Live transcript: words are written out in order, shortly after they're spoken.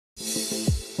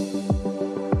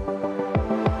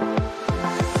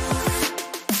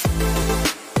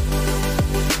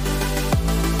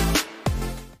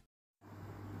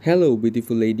Hello,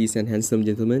 beautiful ladies and handsome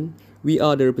gentlemen. We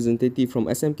are the representative from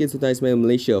SMK Sultan Ismail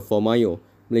Malaysia for MAYO,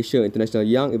 Malaysia International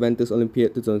Young Inventors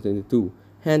Olympiad 2022.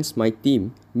 Hence, my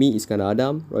team, me Iskandar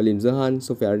Adam, Rolim Zahan,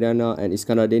 Sofia Ardana, and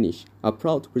Iskandar Danish, are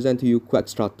proud to present to you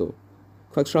Cuextrato.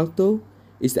 Cuextrato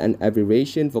is an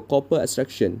abbreviation for copper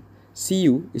extraction.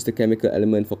 Cu is the chemical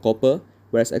element for copper,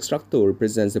 whereas extracto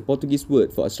represents the Portuguese word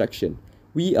for extraction.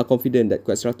 We are confident that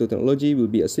Cuextrato technology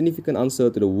will be a significant answer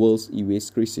to the world's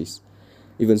e-waste crisis.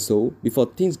 Even so, before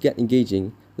things get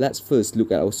engaging, let's first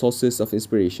look at our sources of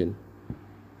inspiration.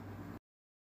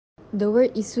 The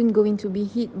world is soon going to be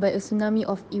hit by a tsunami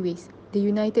of e-waste, the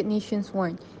United Nations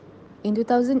warned. In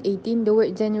 2018, the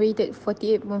world generated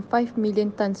 48.5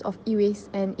 million tons of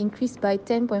e-waste and increased by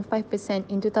 10.5%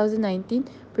 in 2019,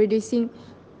 producing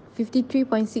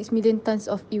 53.6 million tons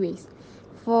of e-waste.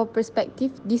 For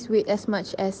perspective, this weighed as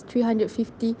much as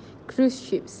 350 cruise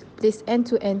ships placed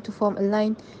end-to-end to form a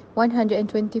line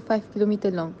 125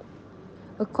 km long.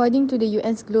 According to the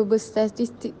UN's Global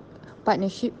Statistic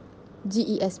Partnership,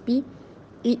 GESP,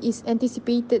 it is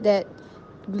anticipated that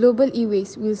global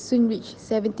e-waste will soon reach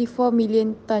 74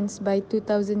 million tons by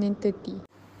 2030.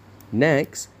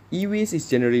 Next, e-waste is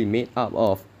generally made up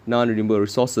of non-renewable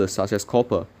resources such as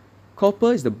copper.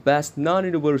 Copper is the best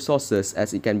non-renewable resources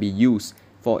as it can be used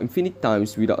for infinite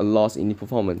times without a loss in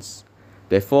performance.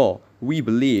 Therefore, we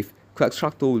believe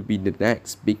Cuextrato will be the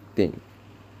next big thing.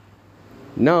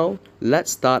 Now,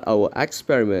 let's start our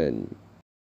experiment.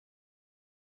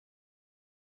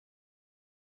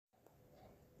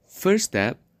 First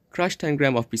step, crush 10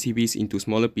 grams of PCBs into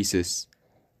smaller pieces.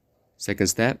 Second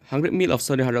step, 100 ml of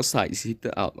sodium hydroxide is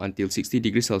heated up until 60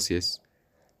 degrees Celsius.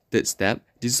 Third step,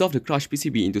 dissolve the crushed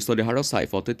PCB into sodium hydroxide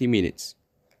for 30 minutes.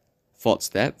 Fourth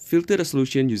step, filter the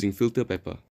solution using filter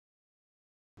paper.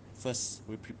 First,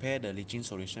 we prepare the leaching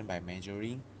solution by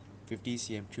measuring 50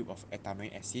 cm cube of ethanoic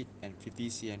acid and 50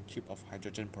 cm cube of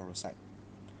hydrogen peroxide.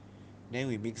 Then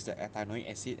we mix the ethanoic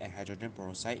acid and hydrogen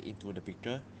peroxide into the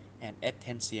beaker and add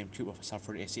 10 cm cube of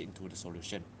sulfuric acid into the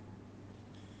solution.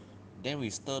 Then we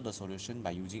stir the solution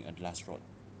by using a glass rod.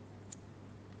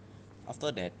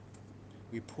 After that,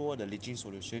 we pour the leaching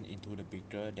solution into the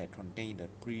beaker that contains the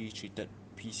pre-treated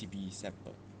PCB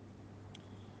sample.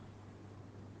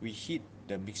 We heat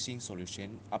the mixing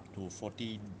solution up to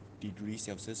 40 degrees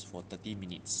Celsius for 30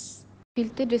 minutes.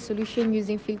 Filter the solution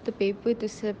using filter paper to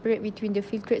separate between the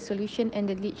filtered solution and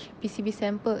the leached PCB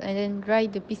sample, and then dry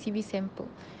the PCB sample.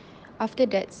 After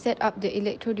that, set up the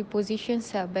electrode deposition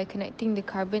cell by connecting the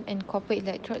carbon and copper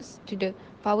electrodes to the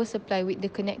power supply with the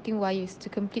connecting wires to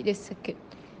complete the circuit.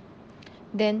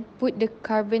 Then, put the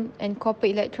carbon and copper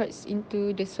electrodes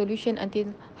into the solution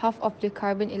until half of the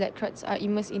carbon electrodes are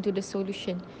immersed into the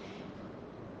solution.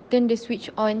 Turn the switch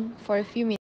on for a few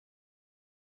minutes.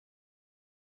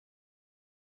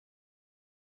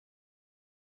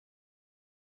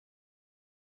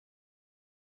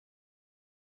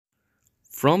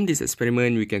 From this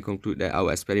experiment, we can conclude that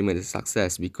our experiment is a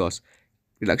success because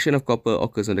reduction of copper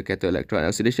occurs on the cathode electrode and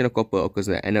oxidation of copper occurs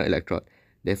on the anode electrode.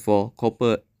 Therefore,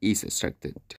 copper is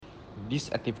extracted. This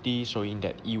activity showing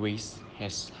that e-waste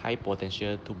has high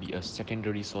potential to be a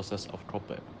secondary sources of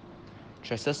copper.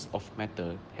 Traces of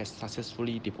metal has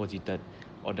successfully deposited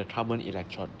on the carbon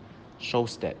electrode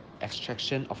shows that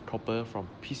extraction of copper from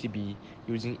PCB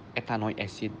using ethanoic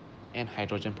acid and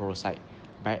hydrogen peroxide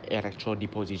by electrode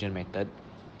deposition method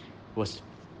was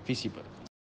feasible.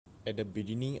 At the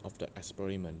beginning of the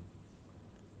experiment,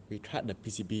 we cut the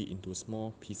PCB into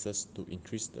small pieces to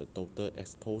increase the total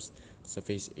exposed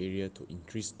surface area to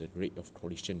increase the rate of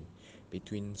collision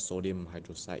between sodium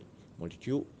hydroxide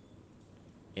molecule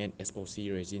and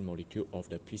epoxy resin molecule of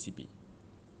the PCB.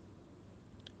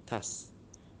 Thus,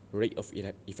 rate of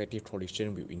effective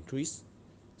collision will increase.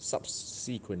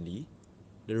 Subsequently,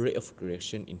 the rate of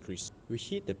reaction increase. We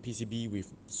heat the PCB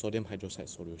with sodium hydroxide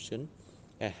solution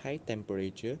at high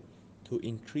temperature to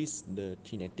increase the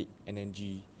kinetic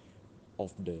energy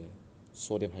of the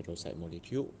sodium hydroxide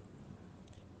molecule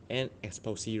and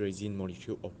epoxy resin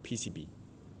molecule of PCB.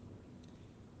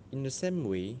 In the same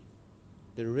way,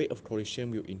 the rate of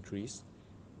collision will increase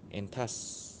and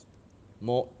thus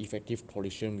more effective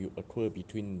collision will occur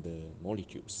between the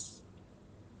molecules.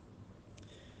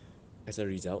 As a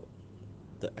result,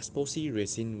 the epoxy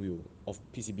resin of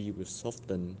PCB will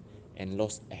soften and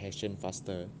lose adhesion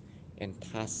faster and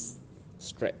thus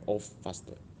spread off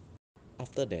faster.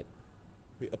 After that,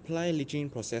 we apply leaching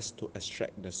process to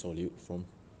extract the solute from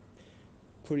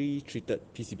pre-treated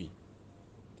PCB.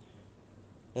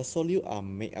 The solute are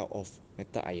made out of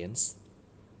metal ions,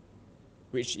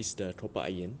 which is the copper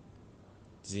ion,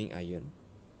 zinc ion,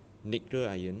 nickel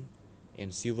ion,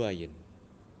 and silver ion.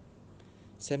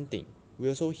 Same thing, we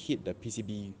also heat the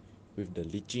PCB with the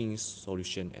leaching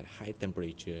solution at high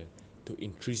temperature to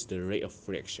increase the rate of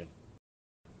reaction.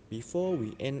 Before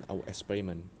we end our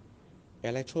experiment,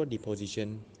 electrode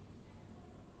deposition,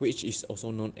 which is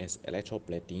also known as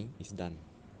electroplating, is done.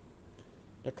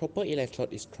 The copper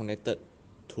electrode is connected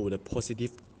to the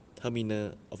positive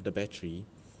terminal of the battery,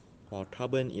 while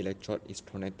carbon electrode is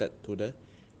connected to the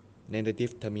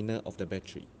negative terminal of the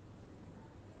battery.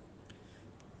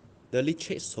 The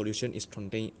leachate solution is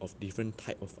contained of different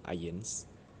type of ions,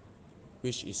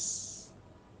 which is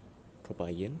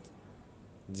copper ion,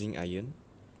 zinc ion,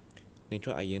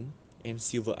 nickel ion, and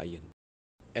silver ion.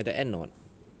 At the anode,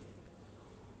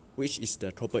 which is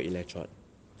the copper electrode,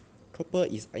 copper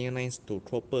is ionized to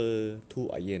copper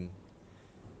 2 ion,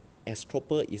 as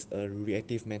copper is a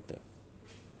reactive metal.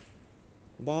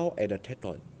 While at the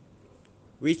cathode,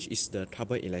 which is the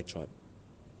carbon electrode,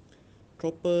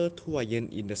 copper 2 ion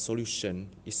in the solution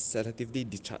is selectively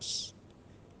discharged,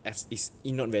 as its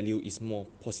inert value is more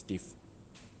positive.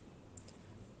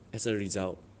 As a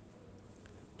result,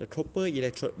 the copper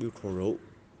electrode will corrode,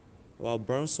 while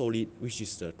brown solid, which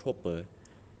is the copper,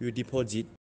 will deposit.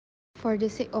 For the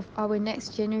sake of our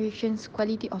next generation's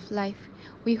quality of life,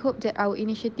 we hope that our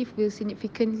initiative will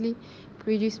significantly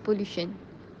reduce pollution.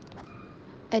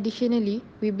 Additionally,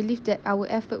 we believe that our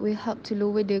effort will help to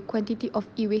lower the quantity of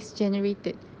e-waste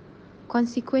generated.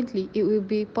 Consequently, it will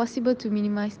be possible to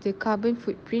minimize the carbon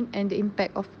footprint and the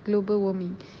impact of global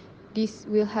warming. This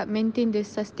will help maintain the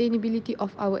sustainability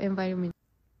of our environment.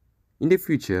 In the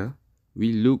future,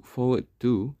 we look forward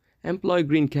to employ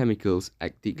green chemicals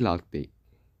at Cuextrato.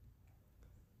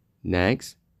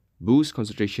 Next, boost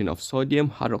concentration of sodium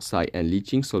hydroxide and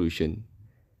leaching solution.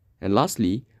 And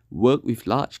lastly, work with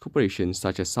large corporations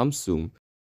such as Samsung.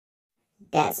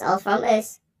 That's all from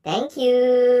us. Thank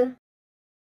you.